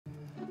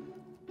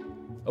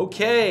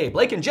Okay,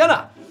 Blake and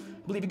Jenna,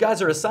 I believe you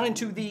guys are assigned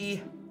to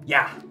the,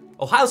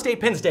 Ohio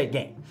State-Penn State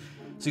game.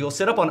 So you'll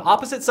sit up on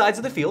opposite sides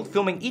of the field,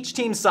 filming each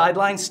team's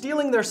sideline,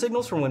 stealing their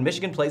signals from when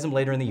Michigan plays them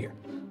later in the year.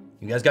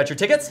 You guys got your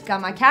tickets?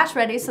 Got my cash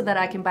ready so that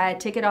I can buy a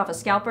ticket off a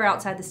scalper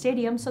outside the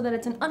stadium so that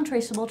it's an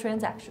untraceable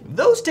transaction.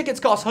 Those tickets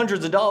cost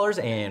hundreds of dollars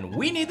and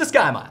we need the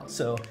Sky Miles,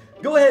 so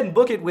go ahead and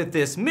book it with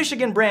this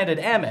Michigan branded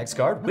Amex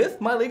card with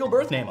my legal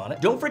birth name on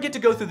it. Don't forget to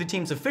go through the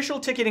team's official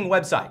ticketing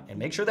website and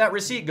make sure that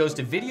receipt goes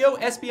to Video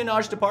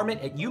Espionage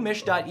Department at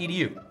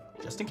umich.edu,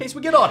 just in case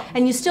we get on it.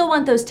 And you still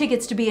want those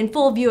tickets to be in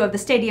full view of the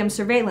stadium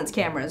surveillance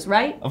cameras,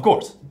 right? Of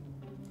course.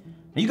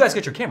 Now you guys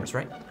get your cameras,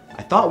 right?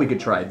 I thought we could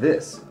try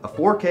this, a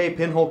 4K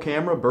pinhole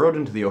camera burrowed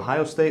into the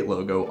Ohio State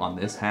logo on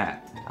this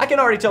hat. I can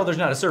already tell there's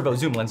not a servo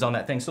zoom lens on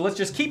that thing, so let's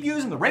just keep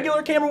using the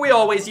regular camera we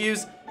always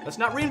use. Let's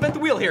not reinvent the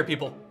wheel here,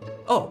 people.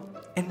 Oh,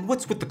 and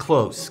what's with the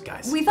clothes,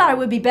 guys? We thought it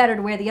would be better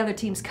to wear the other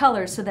team's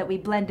colors so that we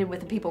blend in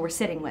with the people we're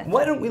sitting with.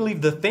 Why don't we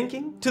leave the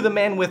thinking to the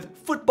man with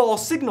football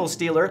signal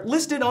stealer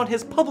listed on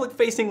his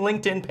public-facing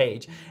LinkedIn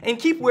page and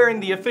keep wearing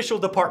the official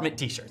department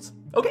t-shirts,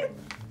 okay?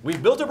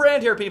 We've built a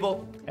brand here,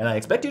 people, and I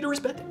expect you to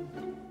respect it.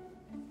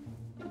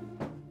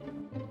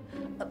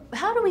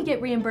 How do we get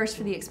reimbursed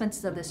for the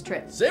expenses of this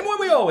trip? Same way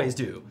we always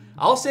do.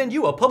 I'll send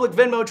you a public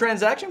Venmo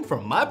transaction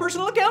from my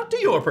personal account to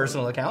your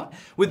personal account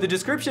with the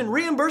description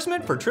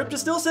reimbursement for trip to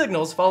steal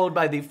signals followed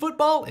by the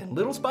football and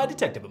little spy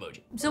detective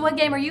emoji. So what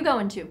game are you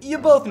going to? You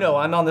both know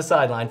I'm on the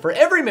sideline for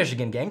every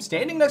Michigan game,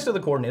 standing next to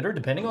the coordinator,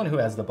 depending on who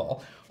has the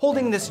ball,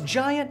 holding this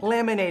giant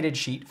laminated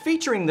sheet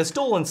featuring the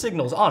stolen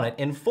signals on it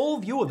in full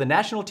view of the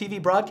national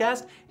TV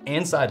broadcast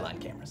and sideline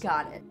cameras.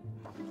 Got it.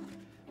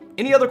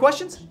 Any other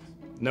questions?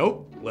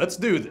 Nope, let's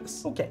do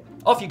this. Okay,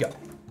 off you go.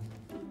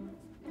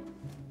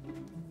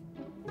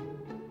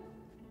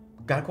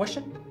 Got a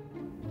question?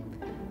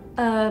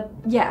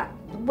 Yeah.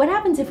 What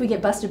happens if we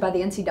get busted by the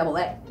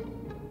NCAA?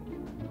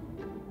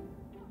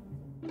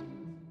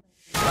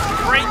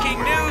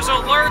 Breaking news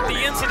alert! The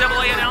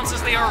NCAA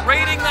announces they are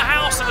raiding the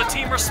house of the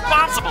team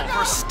responsible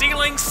for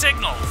stealing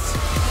signals.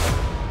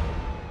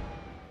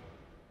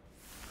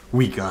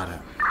 We got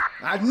him.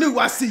 I knew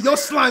I'd see your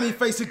slimy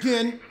face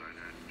again.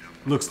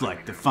 Looks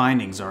like the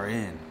findings are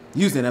in.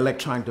 Using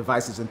electronic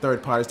devices and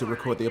third parties to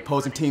record the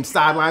opposing team's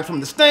sidelines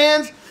from the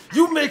stands?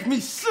 You make me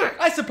sick!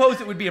 I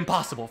suppose it would be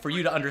impossible for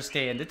you to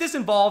understand that this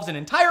involves an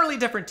entirely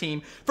different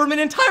team from an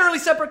entirely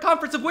separate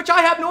conference of which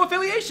I have no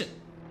affiliation.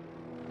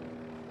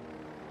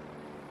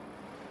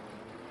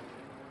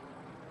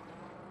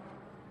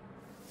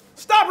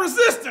 Stop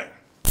resisting!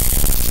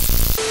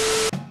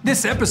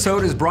 This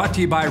episode is brought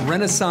to you by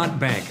Renaissance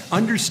Bank,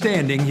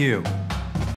 understanding you.